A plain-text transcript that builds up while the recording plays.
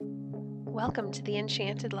Welcome to the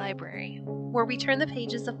Enchanted Library, where we turn the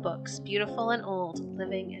pages of books, beautiful and old,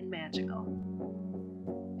 living and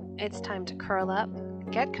magical. It's time to curl up,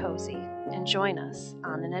 get cozy, and join us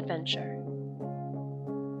on an adventure.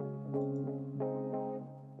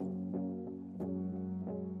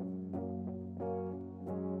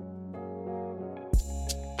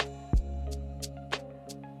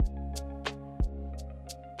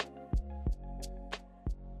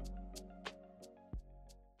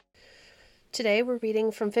 Today we're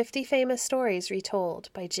reading from 50 Famous Stories Retold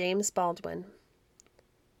by James Baldwin.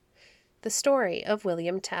 The Story of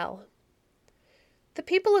William Tell. The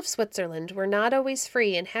people of Switzerland were not always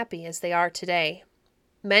free and happy as they are today.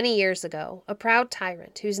 Many years ago, a proud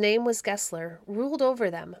tyrant, whose name was Gessler, ruled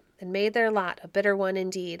over them and made their lot a bitter one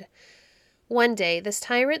indeed. One day this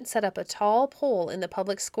tyrant set up a tall pole in the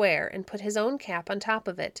public square and put his own cap on top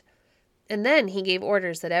of it. And then he gave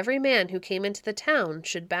orders that every man who came into the town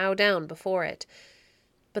should bow down before it.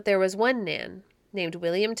 But there was one man, named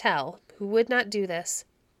William Tell, who would not do this.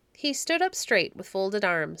 He stood up straight with folded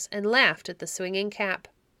arms and laughed at the swinging cap.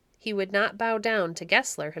 He would not bow down to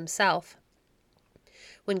Gessler himself.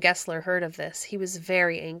 When Gessler heard of this, he was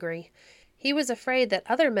very angry. He was afraid that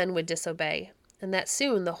other men would disobey, and that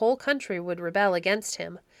soon the whole country would rebel against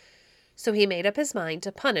him. So he made up his mind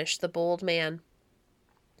to punish the bold man.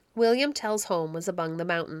 William Tell's home was among the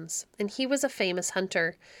mountains, and he was a famous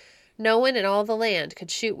hunter. No one in all the land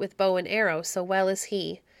could shoot with bow and arrow so well as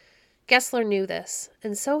he. Gessler knew this,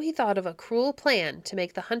 and so he thought of a cruel plan to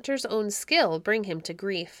make the hunter's own skill bring him to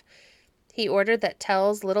grief. He ordered that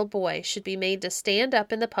Tell's little boy should be made to stand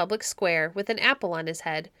up in the public square with an apple on his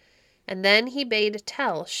head, and then he bade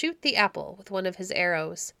Tell shoot the apple with one of his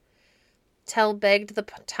arrows. Tell begged the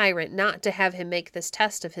tyrant not to have him make this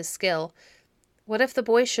test of his skill. What if the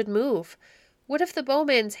boy should move? What if the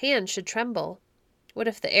bowman's hand should tremble? What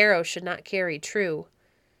if the arrow should not carry true?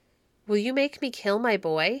 "Will you make me kill my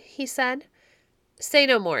boy?" he said. "Say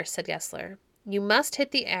no more," said Gessler. "You must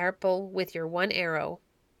hit the apple with your one arrow.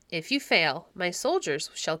 If you fail, my soldiers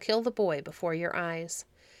shall kill the boy before your eyes."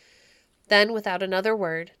 Then, without another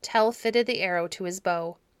word, Tell fitted the arrow to his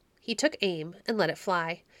bow. He took aim and let it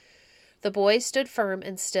fly. The boy stood firm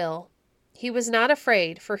and still. He was not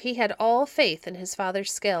afraid, for he had all faith in his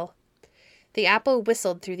father's skill. The apple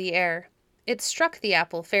whistled through the air. It struck the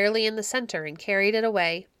apple fairly in the center and carried it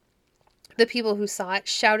away. The people who saw it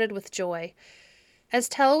shouted with joy. As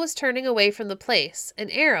Tell was turning away from the place, an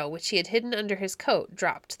arrow which he had hidden under his coat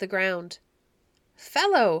dropped to the ground.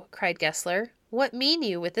 "Fellow," cried Gessler, "what mean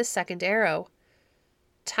you with this second arrow?"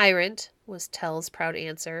 "Tyrant," was Tell's proud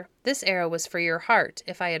answer, "this arrow was for your heart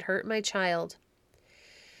if I had hurt my child."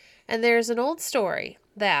 And there is an old story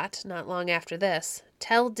that, not long after this,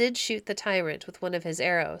 Tell did shoot the tyrant with one of his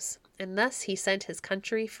arrows, and thus he set his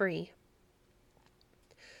country free.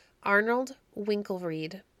 Arnold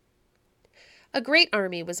Winkelried. A great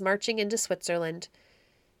army was marching into Switzerland.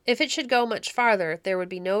 If it should go much farther, there would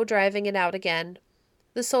be no driving it out again.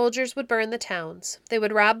 The soldiers would burn the towns. They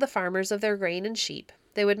would rob the farmers of their grain and sheep.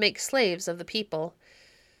 They would make slaves of the people.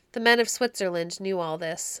 The men of Switzerland knew all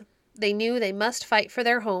this. They knew they must fight for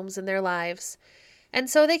their homes and their lives. And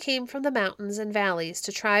so they came from the mountains and valleys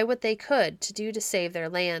to try what they could to do to save their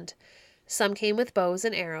land. Some came with bows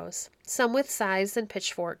and arrows, some with scythes and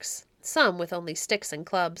pitchforks, some with only sticks and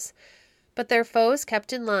clubs. But their foes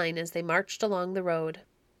kept in line as they marched along the road.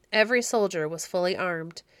 Every soldier was fully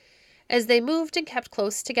armed. As they moved and kept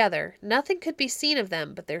close together, nothing could be seen of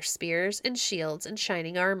them but their spears and shields and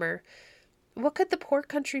shining armor. What could the poor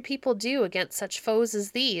country people do against such foes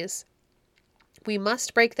as these? "We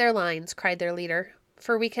must break their lines," cried their leader,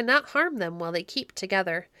 "for we cannot harm them while they keep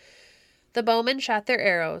together." The bowmen shot their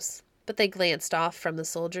arrows, but they glanced off from the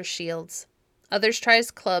soldiers' shields. Others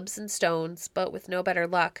tried clubs and stones, but with no better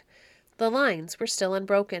luck. The lines were still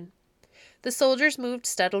unbroken. The soldiers moved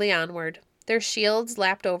steadily onward. Their shields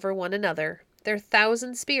lapped over one another. Their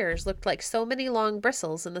 1,000 spears looked like so many long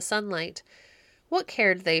bristles in the sunlight. What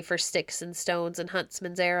cared they for sticks and stones and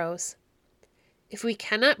huntsmen's arrows? "If we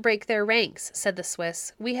cannot break their ranks," said the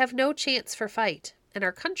Swiss, "we have no chance for fight, and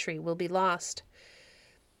our country will be lost."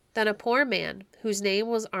 Then a poor man, whose name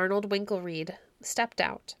was Arnold Winkelried, stepped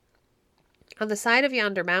out. "On the side of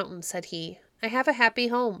yonder mountain," said he, "I have a happy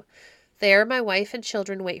home. There my wife and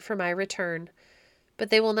children wait for my return. But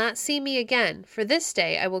they will not see me again, for this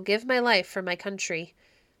day I will give my life for my country.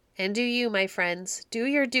 And do you, my friends, do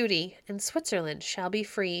your duty, and Switzerland shall be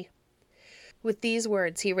free." With these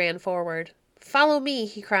words he ran forward. "Follow me,"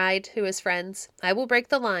 he cried to his friends. "I will break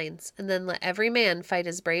the lines, and then let every man fight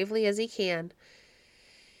as bravely as he can."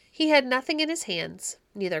 He had nothing in his hands,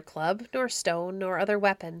 neither club nor stone nor other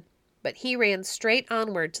weapon. But he ran straight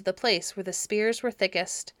onward to the place where the spears were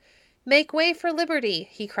thickest. "Make way for liberty!"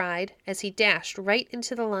 he cried, as he dashed right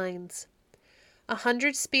into the lines.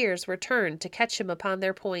 100 spears were turned to catch him upon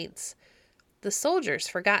their points. The soldiers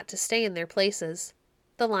forgot to stay in their places.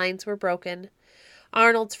 The lines were broken.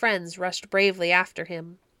 Arnold's friends rushed bravely after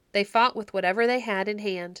him. They fought with whatever they had in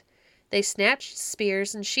hand. They snatched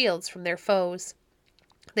spears and shields from their foes.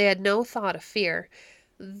 They had no thought of fear.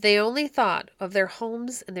 They only thought of their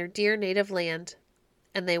homes and their dear native land.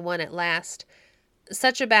 And they won at last.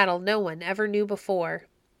 Such a battle no one ever knew before.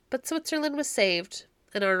 But Switzerland was saved,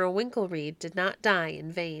 and Arnold Winkelried did not die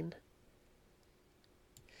in vain.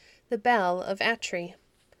 The Bell of Atri.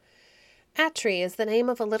 Atri is the name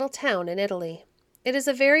of a little town in Italy. It is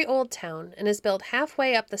a very old town, and is built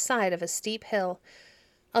halfway up the side of a steep hill.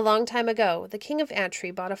 A long time ago, the king of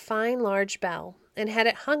Atri bought a fine large bell, and had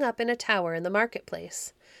it hung up in a tower in the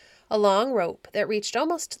marketplace. A long rope that reached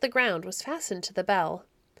almost to the ground was fastened to the bell.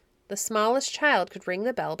 The smallest child could ring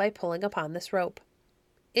the bell by pulling upon this rope.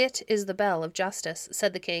 "It is the bell of justice,"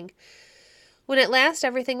 said the king. When at last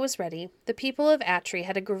everything was ready, the people of Atri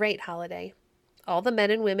had a great holiday. All the men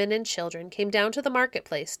and women and children came down to the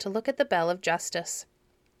marketplace to look at the bell of justice.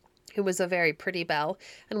 It was a very pretty bell,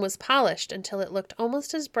 and was polished until it looked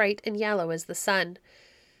almost as bright and yellow as the sun.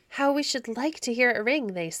 "How we should like to hear it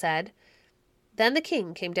ring," they said. Then the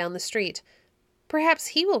king came down the street. "Perhaps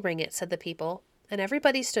he will ring it," said the people, and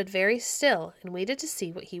everybody stood very still and waited to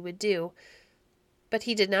see what he would do. But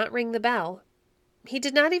he did not ring the bell. He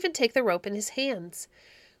did not even take the rope in his hands.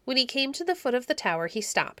 When he came to the foot of the tower, he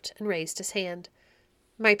stopped and raised his hand.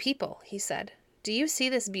 "My people," he said, "do you see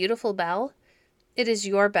this beautiful bell? It is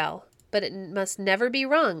your bell, but it must never be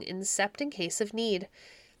rung except in case of need.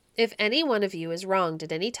 If any one of you is wronged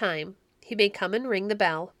at any time, he may come and ring the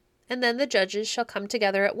bell, and then the judges shall come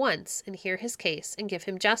together at once and hear his case and give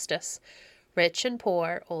him justice. Rich and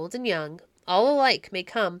poor, old and young, all alike may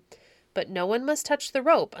come, but no one must touch the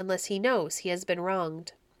rope unless he knows he has been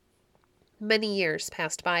wronged." Many years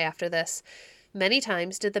passed by after this. Many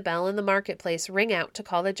times did the bell in the marketplace ring out to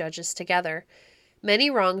call the judges together. Many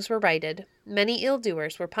wrongs were righted. Many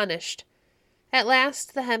ill-doers were punished. At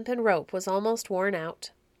last the hempen rope was almost worn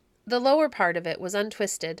out. The lower part of it was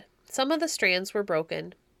untwisted. Some of the strands were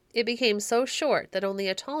broken. It became so short that only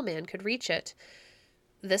a tall man could reach it.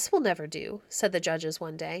 "This will never do," said the judges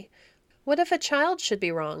one day. "What if a child should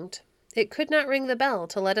be wronged? It could not ring the bell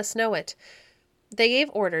to let us know it." They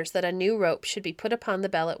gave orders that a new rope should be put upon the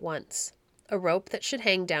bell at once, a rope that should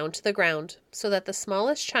hang down to the ground, so that the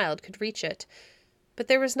smallest child could reach it. But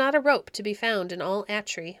there was not a rope to be found in all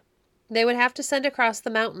Atri. They would have to send across the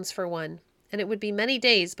mountains for one, and it would be many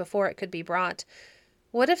days before it could be brought.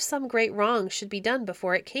 What if some great wrong should be done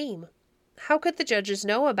before it came? How could the judges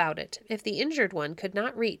know about it if the injured one could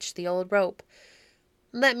not reach the old rope?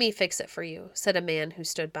 "Let me fix it for you," said a man who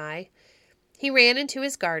stood by. He ran into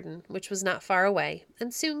his garden, which was not far away,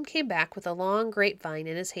 and soon came back with a long grapevine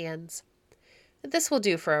in his hands. "This will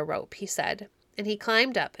do for a rope," he said, and he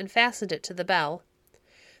climbed up and fastened it to the bell.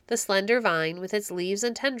 The slender vine, with its leaves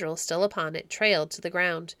and tendrils still upon it, trailed to the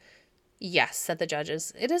ground. "Yes," said the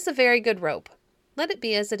judges, "it is a very good rope. Let it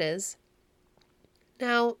be as it is."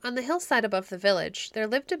 Now, on the hillside above the village, there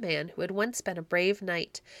lived a man who had once been a brave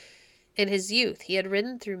knight. In his youth he had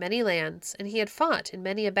ridden through many lands, and he had fought in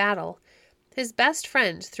many a battle. His best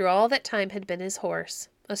friend through all that time had been his horse,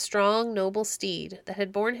 a strong, noble steed that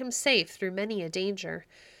had borne him safe through many a danger.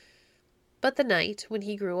 But the knight, when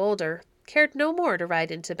he grew older, cared no more to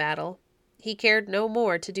ride into battle. He cared no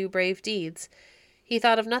more to do brave deeds. He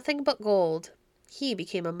thought of nothing but gold. He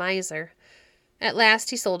became a miser. At last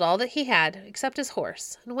he sold all that he had, except his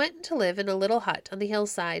horse, and went to live in a little hut on the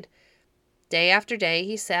hillside. Day after day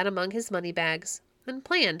he sat among his money bags, and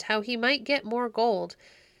planned how he might get more gold,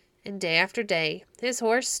 and day after day his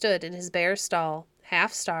horse stood in his bare stall,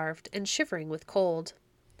 half starved and shivering with cold.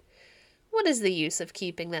 "What is the use of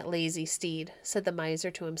keeping that lazy steed?" said the miser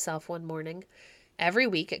to himself one morning. "Every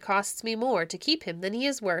week it costs me more to keep him than he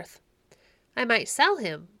is worth. I might sell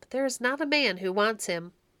him, but there is not a man who wants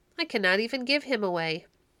him. I cannot even give him away.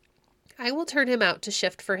 I will turn him out to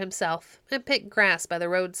shift for himself, and pick grass by the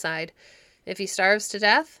roadside. If he starves to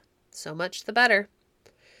death, so much the better."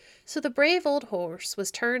 So the brave old horse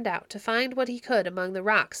was turned out to find what he could among the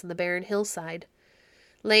rocks on the barren hillside.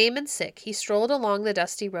 Lame and sick, he strolled along the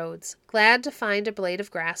dusty roads, glad to find a blade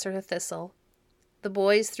of grass or a thistle. The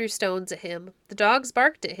boys threw stones at him, the dogs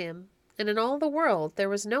barked at him, and in all the world there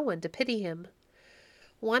was no one to pity him.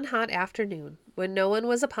 One hot afternoon, when no one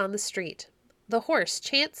was upon the street, the horse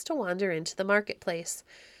chanced to wander into the marketplace.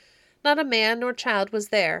 Not a man nor child was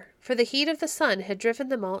there, for the heat of the sun had driven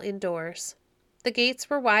them all indoors. The gates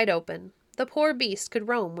were wide open. The poor beast could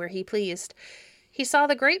roam where he pleased. He saw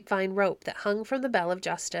the grapevine rope that hung from the bell of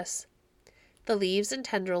justice. The leaves and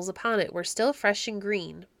tendrils upon it were still fresh and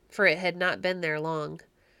green, for it had not been there long.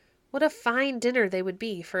 What a fine dinner they would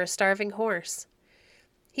be for a starving horse!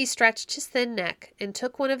 He stretched his thin neck and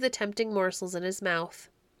took one of the tempting morsels in his mouth.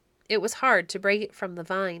 It was hard to break it from the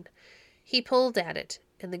vine. He pulled at it,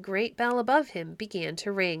 and the great bell above him began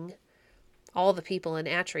to ring. All the people in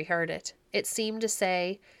Atri heard it. It seemed to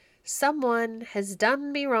say, "Someone has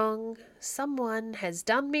done me wrong. Someone has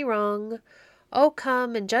done me wrong. Oh,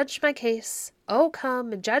 come and judge my case. Oh,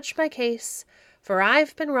 come and judge my case, for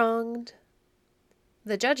I've been wronged."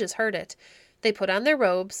 The judges heard it. They put on their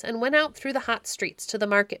robes and went out through the hot streets to the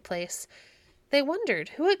marketplace. They wondered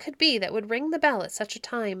who it could be that would ring the bell at such a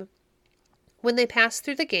time. When they passed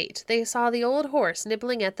through the gate, they saw the old horse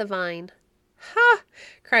nibbling at the vine. "Ha!"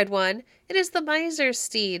 cried one. "It is the miser's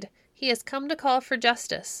steed. He has come to call for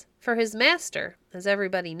justice, for his master, as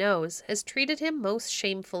everybody knows, has treated him most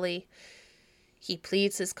shamefully." "He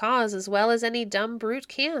pleads his cause as well as any dumb brute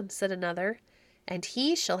can," said another. "And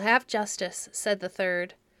he shall have justice," said the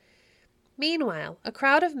third. Meanwhile, a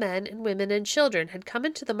crowd of men and women and children had come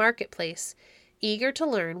into the marketplace, eager to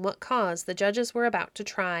learn what cause the judges were about to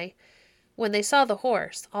try. When they saw the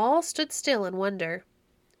horse, all stood still in wonder.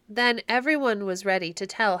 Then everyone was ready to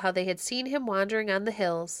tell how they had seen him wandering on the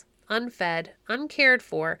hills, unfed, uncared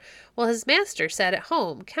for, while his master sat at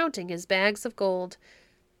home counting his bags of gold.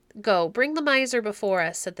 "Go, bring the miser before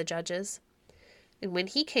us," said the judges. And when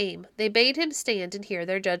he came, they bade him stand and hear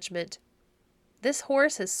their judgment. "This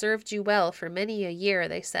horse has served you well for many a year,"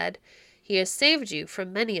 they said. "He has saved you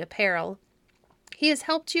from many a peril. He has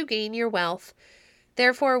helped you gain your wealth.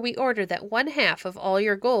 Therefore we order that 1/2 of all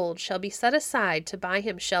your gold shall be set aside to buy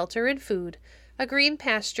him shelter and food, a green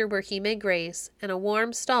pasture where he may graze, and a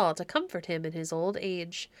warm stall to comfort him in his old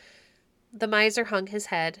age." The miser hung his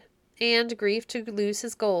head, and grieved to lose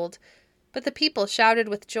his gold, but the people shouted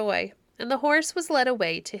with joy, and the horse was led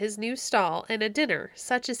away to his new stall and a dinner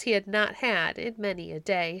such as he had not had in many a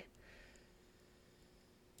day.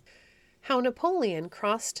 How Napoleon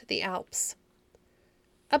Crossed the Alps.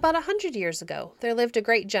 About 100 years ago, there lived a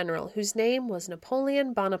great general whose name was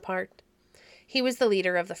Napoleon Bonaparte. He was the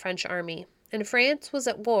leader of the French army, and France was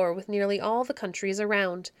at war with nearly all the countries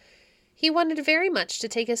around. He wanted very much to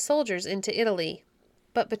take his soldiers into Italy,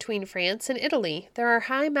 but between France and Italy there are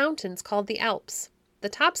high mountains called the Alps, the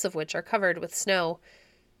tops of which are covered with snow.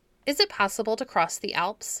 "Is it possible to cross the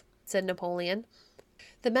Alps?" said Napoleon.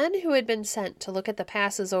 The men who had been sent to look at the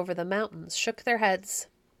passes over the mountains shook their heads.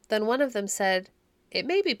 Then one of them said, "It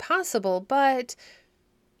may be possible, but—"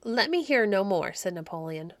 "Let me hear no more," said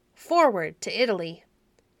Napoleon. "Forward to Italy!"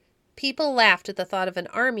 People laughed at the thought of an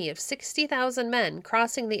army of 60,000 men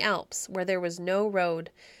crossing the Alps where there was no road.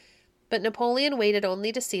 But Napoleon waited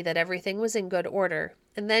only to see that everything was in good order,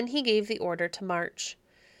 and then he gave the order to march.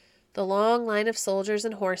 The long line of soldiers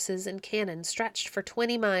and horses and cannon stretched for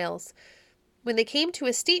 20 miles. When they came to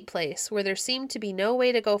a steep place where there seemed to be no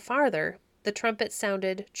way to go farther, the trumpet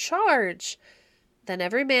sounded, "Charge!" Then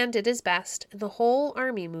every man did his best, and the whole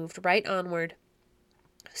army moved right onward.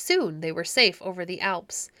 Soon they were safe over the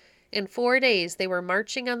Alps. In 4 days they were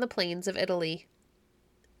marching on the plains of Italy.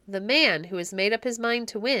 "The man who has made up his mind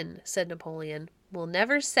to win," said Napoleon, "will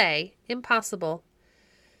never say impossible."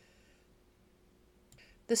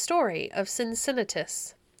 The story of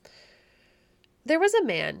Cincinnatus. There was a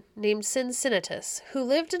man named Cincinnatus who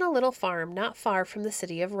lived in a little farm not far from the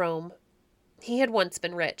city of Rome. He had once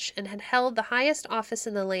been rich and had held the highest office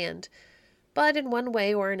in the land, but in one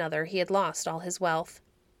way or another he had lost all his wealth.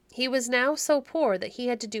 He was now so poor that he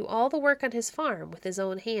had to do all the work on his farm with his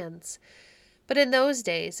own hands. But in those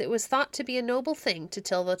days it was thought to be a noble thing to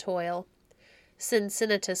till the toil.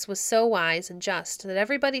 Cincinnatus was so wise and just that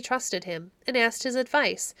everybody trusted him and asked his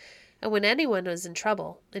advice, and when anyone was in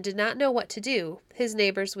trouble and did not know what to do, his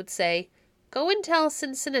neighbors would say, "Go and tell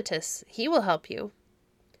Cincinnatus, he will help you."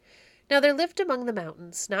 Now there lived among the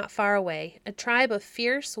mountains, not far away, a tribe of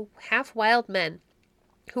fierce, half-wild men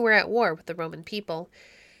who were at war with the Roman people.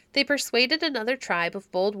 They persuaded another tribe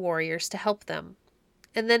of bold warriors to help them,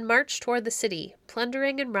 and then marched toward the city,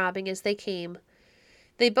 plundering and robbing as they came.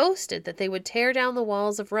 They boasted that they would tear down the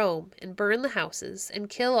walls of Rome and burn the houses and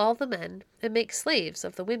kill all the men and make slaves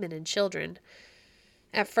of the women and children.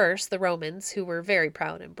 At first the Romans, who were very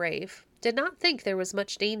proud and brave, did not think there was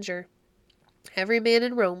much danger. Every man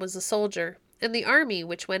in Rome was a soldier, and the army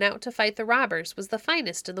which went out to fight the robbers was the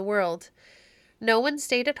finest in the world. No one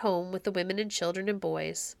stayed at home with the women and children and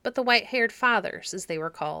boys, but the white-haired fathers, as they were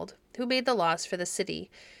called, who made the laws for the city,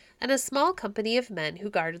 and a small company of men who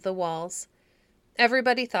guarded the walls.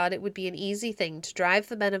 Everybody thought it would be an easy thing to drive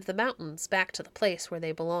the men of the mountains back to the place where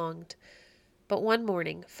they belonged. But one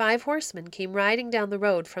morning 5 horsemen came riding down the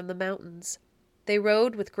road from the mountains. They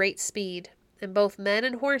rode with great speed, and both men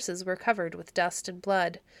and horses were covered with dust and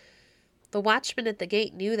blood. The watchman at the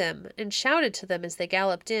gate knew them, and shouted to them as they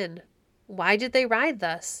galloped in. Why did they ride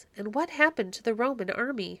thus, and what happened to the Roman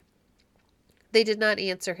army? They did not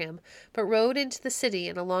answer him, but rode into the city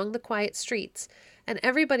and along the quiet streets, and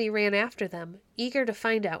everybody ran after them, eager to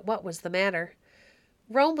find out what was the matter.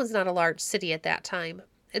 Rome was not a large city at that time,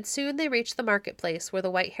 and soon they reached the marketplace where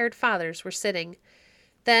the white-haired fathers were sitting.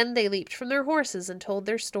 Then they leaped from their horses and told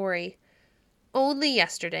their story. Only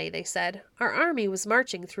yesterday, they said, our army was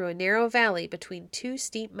marching through a narrow valley between 2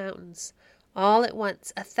 steep mountains. All at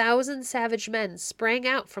once 1,000 savage men sprang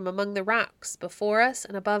out from among the rocks before us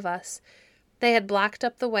and above us. They had blocked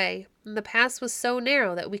up the way, and the pass was so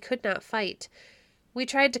narrow that we could not fight. We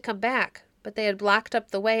tried to come back, but they had blocked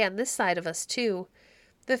up the way on this side of us too.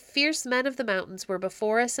 The fierce men of the mountains were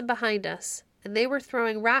before us and behind us, and they were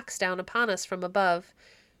throwing rocks down upon us from above.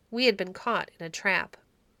 We had been caught in a trap.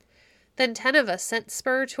 Then 10 of us sent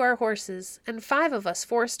spur to our horses, and 5 of us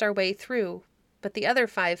forced our way through, but the other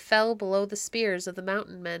 5 fell below the spears of the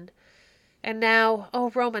mountain men. And now, O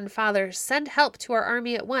Roman fathers, send help to our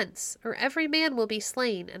army at once, or every man will be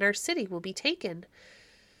slain, and our city will be taken.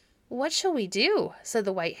 What shall we do? Said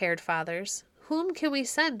the white-haired fathers. Whom can we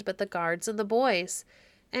send but the guards and the boys?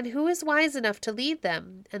 And who is wise enough to lead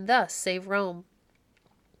them, and thus save Rome?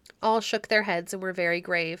 All shook their heads and were very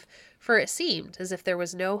grave, for it seemed as if there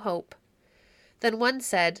was no hope. Then one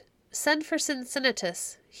said, Send for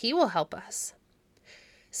Cincinnatus, he will help us.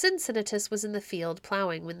 Cincinnatus was in the field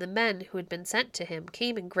plowing when the men who had been sent to him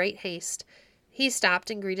came in great haste. He stopped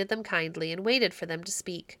and greeted them kindly and waited for them to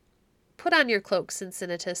speak. Put on your cloak,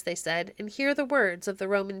 Cincinnatus, they said, and hear the words of the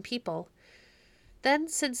Roman people. Then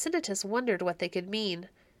Cincinnatus wondered what they could mean.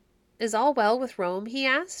 Is all well with Rome? He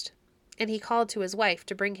asked, and he called to his wife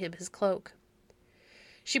to bring him his cloak.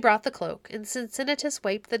 She brought the cloak, and Cincinnatus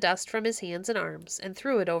wiped the dust from his hands and arms and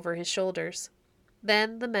threw it over his shoulders.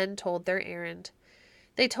 Then the men told their errand.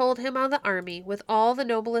 They told him how the army, with all the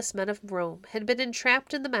noblest men of Rome, had been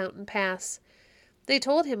entrapped in the mountain pass. They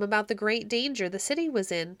told him about the great danger the city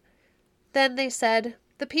was in. Then they said,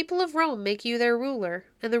 The people of Rome make you their ruler,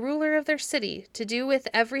 and the ruler of their city, to do with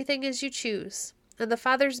everything as you choose. And the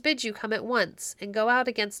fathers bid you come at once, and go out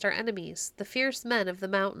against our enemies, the fierce men of the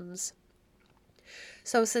mountains.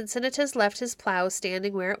 So Cincinnatus left his plow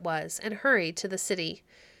standing where it was, and hurried to the city.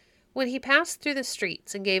 When he passed through the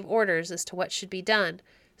streets and gave orders as to what should be done,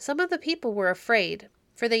 some of the people were afraid,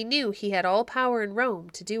 for they knew he had all power in Rome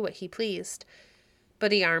to do what he pleased.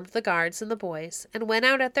 But he armed the guards and the boys, and went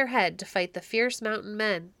out at their head to fight the fierce mountain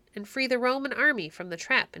men, and free the Roman army from the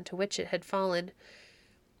trap into which it had fallen.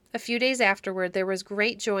 A few days afterward there was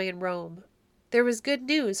great joy in Rome. There was good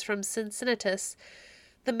news from Cincinnatus.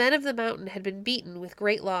 The men of the mountain had been beaten with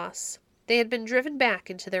great loss. They had been driven back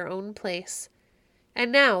into their own place.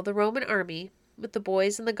 And now the Roman army, with the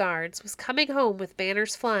boys and the guards, was coming home with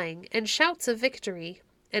banners flying and shouts of victory,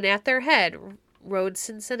 and at their head rode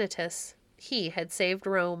Cincinnatus. He had saved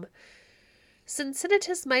Rome.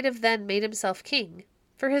 Cincinnatus might have then made himself king,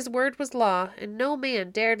 for his word was law, and no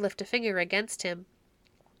man dared lift a finger against him.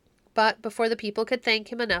 But before the people could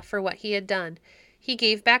thank him enough for what he had done, he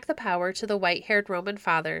gave back the power to the white-haired Roman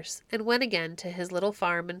fathers, and went again to his little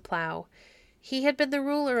farm and plow. He had been the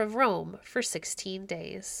ruler of Rome for 16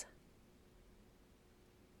 days.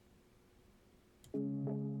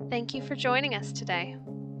 Thank you for joining us today.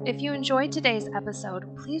 If you enjoyed today's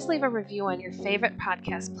episode, please leave a review on your favorite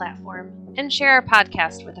podcast platform and share our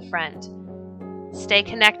podcast with a friend. Stay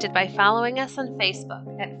connected by following us on Facebook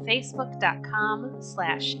at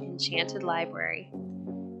facebook.com/enchantedlibrary.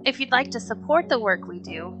 If you'd like to support the work we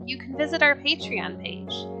do, you can visit our Patreon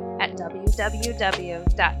page at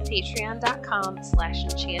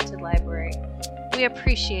www.patreon.com/enchantedlibrary. We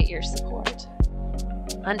appreciate your support.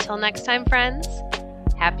 Until next time, friends,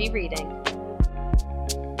 happy reading.